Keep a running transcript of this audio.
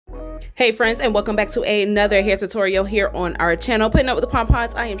Hey friends, and welcome back to another hair tutorial here on our channel. Putting up with the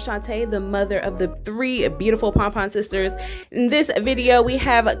PonPons. I am Shantae, the mother of the three beautiful PonPon sisters. In this video, we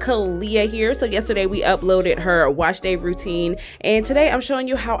have Kalia here. So yesterday we uploaded her wash day routine, and today I'm showing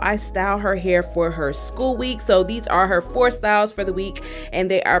you how I style her hair for her school week. So these are her 4 styles for the week,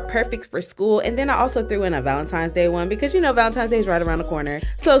 and they are perfect for school. And then I also threw in a Valentine's Day one because you know Valentine's Day is right around the corner.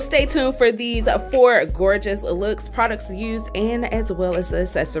 So stay tuned for these 4 gorgeous looks, products used, and as well as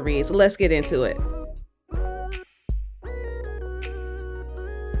accessories. Let's get into it.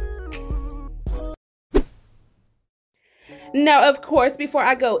 Now, of course, before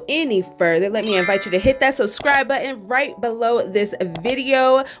I go any further, let me invite you to hit that subscribe button right below this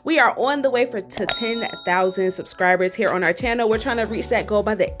video. We are on the way to 10,000 subscribers here on our channel. We're trying to reach that goal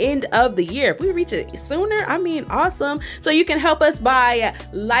by the end of the year. If we reach it sooner, I mean, awesome. So you can help us by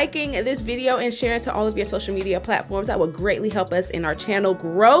liking this video and sharing to all of your social media platforms. That would greatly help us in our channel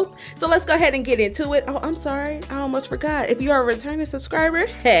growth. So let's go ahead and get into it. Oh, I'm sorry. I almost forgot. If you are a returning subscriber,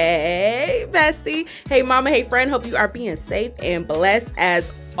 hey, bestie. Hey, mama. Hey, friend. Hope you are being safe and blessed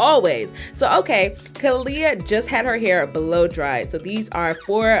as always. So okay, Kalia just had her hair blow dried. So these are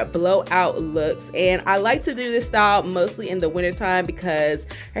 4 blowout looks, and I like to do this style mostly in the wintertime because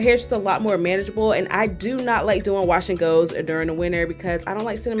her hair is just a lot more manageable, and I do not like doing wash and goes during the winter because I don't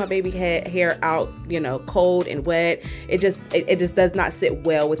like sending my baby hair out, you know, cold and wet. It just does not sit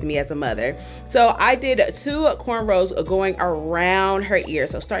well with me as a mother. So I did 2 cornrows going around her ear,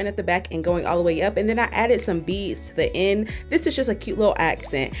 so starting at the back and going all the way up, and then I added some beads to the end. This is just a cute little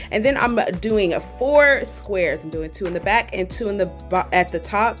accent. And then I'm doing 4 squares. I'm doing 2 in the back and 2 in the at the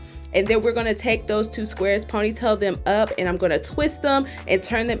top. And then we're going to take those 2 squares, ponytail them up, and I'm going to twist them and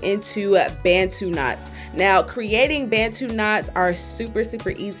turn them into Bantu knots. Now, creating Bantu knots are super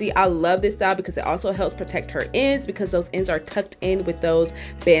easy. I love this style because it also helps protect her ends because those ends are tucked in with those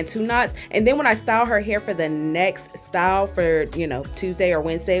Bantu knots. And then when I style her hair for the next style for, you know, Tuesday or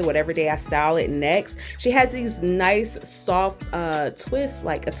Wednesday, whatever day I style it next, she has these nice soft twists,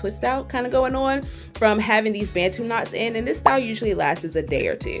 like a twist out kind of going on from having these Bantu knots in. And this style usually lasts a day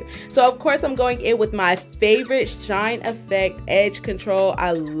or 2. So of course I'm going in with my favorite Shine Effect Edge Control.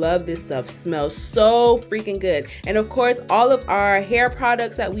 I love this stuff. Smells so freaking good. And of course all of our hair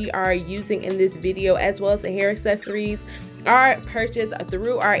products that we are using in this video, as well as the hair accessories, are purchased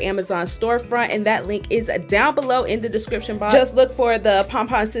through our Amazon storefront, and that link is down below in the description box. Just look for the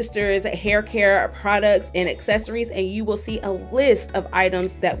PonPon Sisters hair care products and accessories, and you will see a list of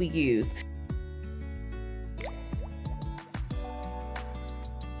items that we use.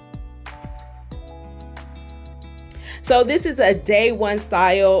 So this is a day 1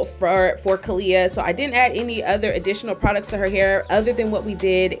 style for Kalia. So I didn't add any other additional products to her hair other than what we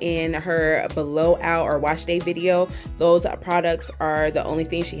did in her blowout or wash day video. Those products are the only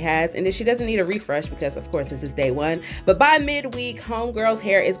thing she has, and then she doesn't need a refresh because of course this is day 1. But by midweek, homegirl's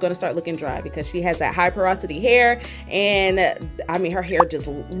hair is going to start looking dry because she has that high porosity hair, and I mean her hair just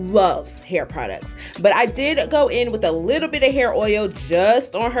loves hair products. But I did go in with a little bit of hair oil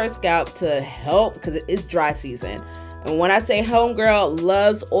just on her scalp to help because it is dry season. And when I say homegirl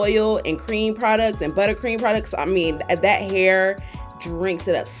loves oil and cream products and buttercream products, I mean that hair drinks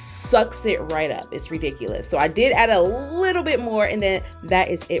it up, sucks it right up. It's ridiculous. So I did add a little bit more, and then that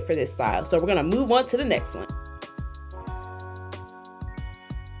is it for this style. So we're gonna move on to the next one.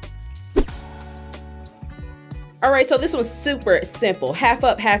 Alright, so this one's super simple. Half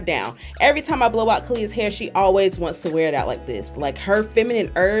up, half down. Every time I blow out Kalia's hair, she always wants to wear it out like this. Like her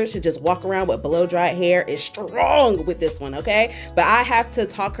feminine urge to just walk around with blow dried hair is strong with this one, okay? But I have to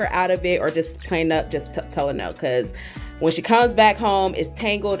talk her out of it or just plain up, just tell her no, because when she comes back home, it's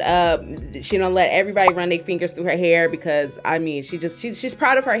tangled up. She don't let everybody run their fingers through her hair because, I mean, she's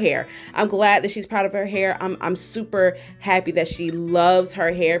proud of her hair. I'm glad that she's proud of her hair. I'm super happy that she loves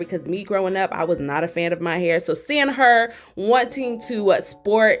her hair because me growing up, I was not a fan of my hair. So seeing her wanting to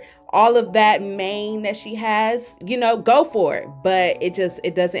sport all of that mane that she has, you know, go for it. But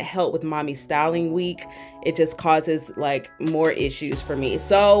it doesn't help with mommy styling week. It just causes like more issues for me.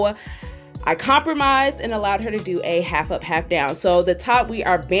 So I compromised and allowed her to do a half up, half down. So the top, we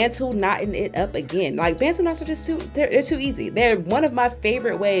are Bantu knotting it up again. Like Bantu knots are just they're too easy. They're one of my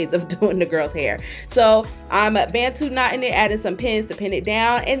favorite ways of doing the girl's hair. So I'm Bantu knotting it, adding some pins to pin it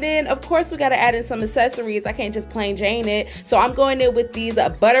down. And then of course we got to add in some accessories. I can't just plain Jane it. So I'm going in with these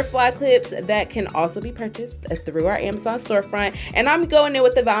butterfly clips that can also be purchased through our Amazon storefront. And I'm going in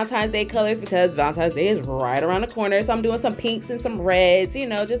with the Valentine's Day colors because Valentine's Day is right around the corner. So I'm doing some pinks and some reds, you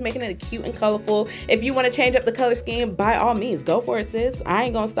know, just making it cute and and colorful. If you want to change up the color scheme, by all means, go for it, sis. I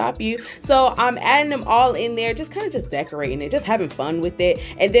ain't gonna stop you. So I'm adding them all in there, just kind of just decorating it, just having fun with it.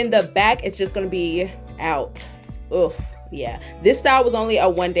 And then the back is just gonna be out. Oof, yeah. This style was only a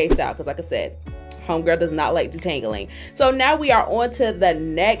one-day style because, like I said, homegirl does not like detangling. So now we are on to the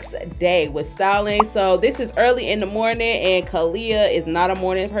next day with styling. So this is early in the morning, and Kalia is not a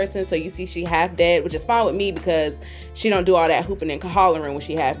morning person, so you see she half dead, which is fine with me because she don't do all that hooping and hollering when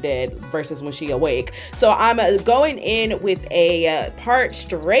she half dead versus when she awake. So I'm going in with a part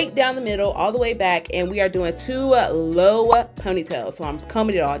straight down the middle all the way back, and we are doing 2 low ponytails. So I'm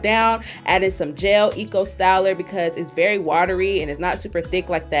combing it all down, adding some gel eco styler because it's very watery and it's not super thick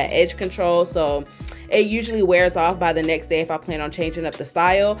like that edge control, so it usually wears off by the next day if I plan on changing up the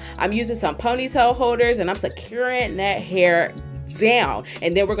style. I'm using some ponytail holders and I'm securing that hair down,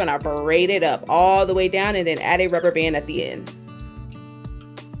 and then we're gonna braid it up all the way down and then add a rubber band at the end.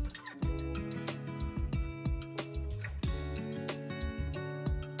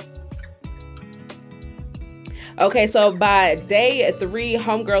 Okay, so by day 3,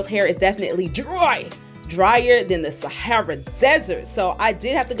 homegirl's hair is definitely drier than the Sahara Desert. So I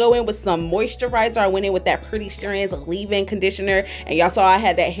did have to go in with some moisturizer. I went in with that Pretty Strands leave-in conditioner, and y'all saw I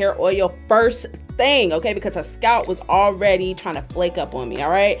had that hair oil first thing, okay, because her scalp was already trying to flake up on me. All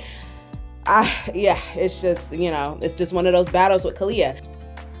right, yeah, it's just, you know, it's just one of those battles with Kalia.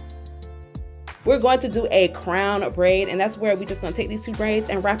 We're going to do a crown braid, and that's where we just gonna take these 2 braids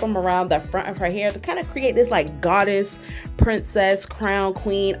and wrap them around the front of her hair to kind of create this like goddess, princess, crown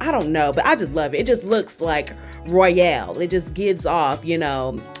queen. I don't know, but I just love it. It just looks like royale. It just gives off, you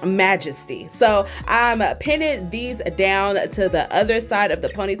know, majesty. So I'm pinning these down to the other side of the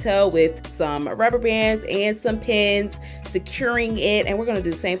ponytail with some rubber bands and some pins, securing it. And we're gonna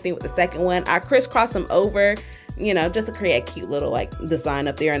do the same thing with the second one. I crisscross them over, you know, just to create a cute little like design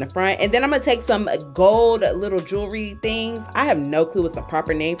up there in the front. And then I'm gonna take some gold little jewelry things. I have no clue what's the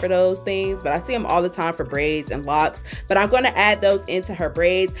proper name for those things, but I see them all the time for braids and locks, but I'm gonna add those into her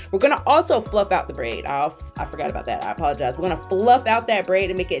braids. We're gonna also fluff out the braid. I forgot about that, I apologize. We're gonna fluff out that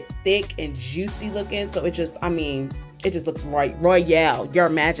braid and make it thick and juicy looking, so it just, I mean, it just looks royale, your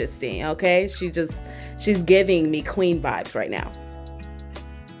majesty, okay? She's giving me queen vibes right now.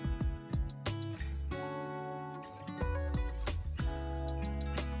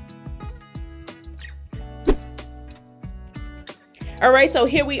 All right, so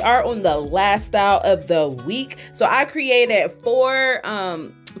here we are on the last style of the week. So I created 4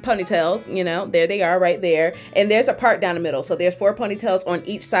 ponytails, you know, there they are right there, and there's a part down the middle, so there's 4 ponytails on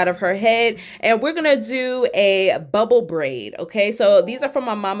each side of her head, and we're gonna do a bubble braid. Okay, so these are from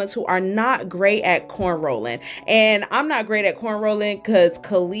my mamas who are not great at corn rolling, and I'm not great at corn rolling because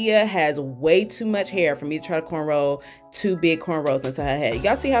Kalia has way too much hair for me to try to corn roll 2 big cornrows into her head.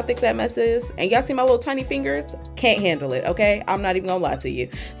 Y'all see how thick that mess is? And y'all see my little tiny fingers? Can't handle it, okay? I'm not even gonna lie to you.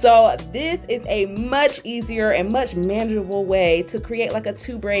 So this is a much easier and much manageable way to create like a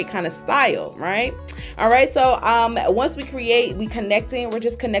 2 braid kind of style, right? All right, so once we connecting, we're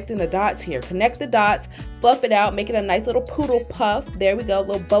just connecting the dots here. Connect the dots, fluff it out, make it a nice little poodle puff. There we go,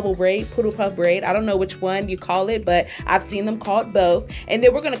 little bubble braid, poodle puff braid. I don't know which one you call it, but I've seen them called both. And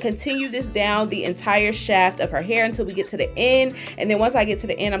then we're gonna continue this down the entire shaft of her hair until we get to the end. And then once I get to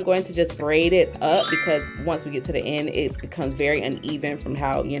the end, I'm going to just braid it up, because once we get to the end, it becomes very uneven from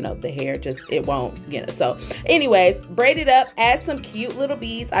how, you know, the hair just, it won't, you know. So anyways, braid it up, add some cute little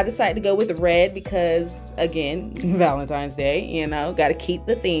beads. I decided to go with red because, again, Valentine's Day, you know, got to keep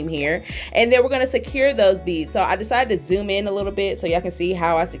the theme here. And then we're going to secure those beads. So I decided to zoom in a little bit so y'all can see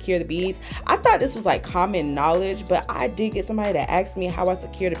how I secure the beads. I thought this was like common knowledge, but I did get somebody that asked me how I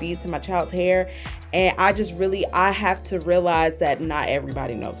secure the beads to my child's hair. And I have to realize that not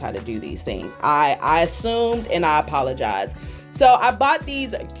everybody knows how to do these things. I assumed, and I apologize. So I bought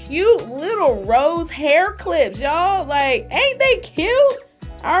these cute little rose hair clips, y'all. Like, ain't they cute?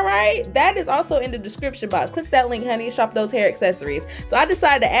 All right, that is also in the description box. Click that link, honey, shop those hair accessories. So I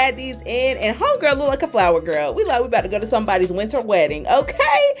decided to add these in, and homegirl look like a flower girl. We about to go to somebody's winter wedding,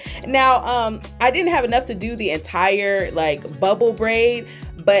 okay? Now, I didn't have enough to do the entire like bubble braid,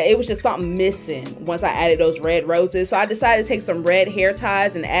 but it was just something missing once I added those red roses. So I decided to take some red hair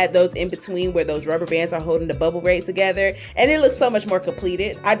ties and add those in between where those rubber bands are holding the bubble braids together. And it looks so much more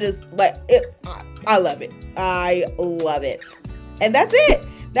completed. I just like it. I love it. I love it. And that's it.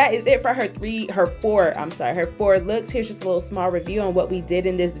 That is it for her 4 looks. Here's just a little small review on what we did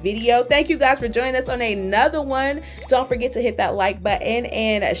in this video. Thank you guys for joining us on another one. Don't forget to hit that like button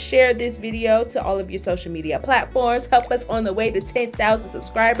and share this video to all of your social media platforms. Help us on the way to 10,000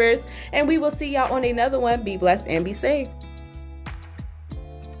 subscribers. And we will see y'all on another one. Be blessed and be safe.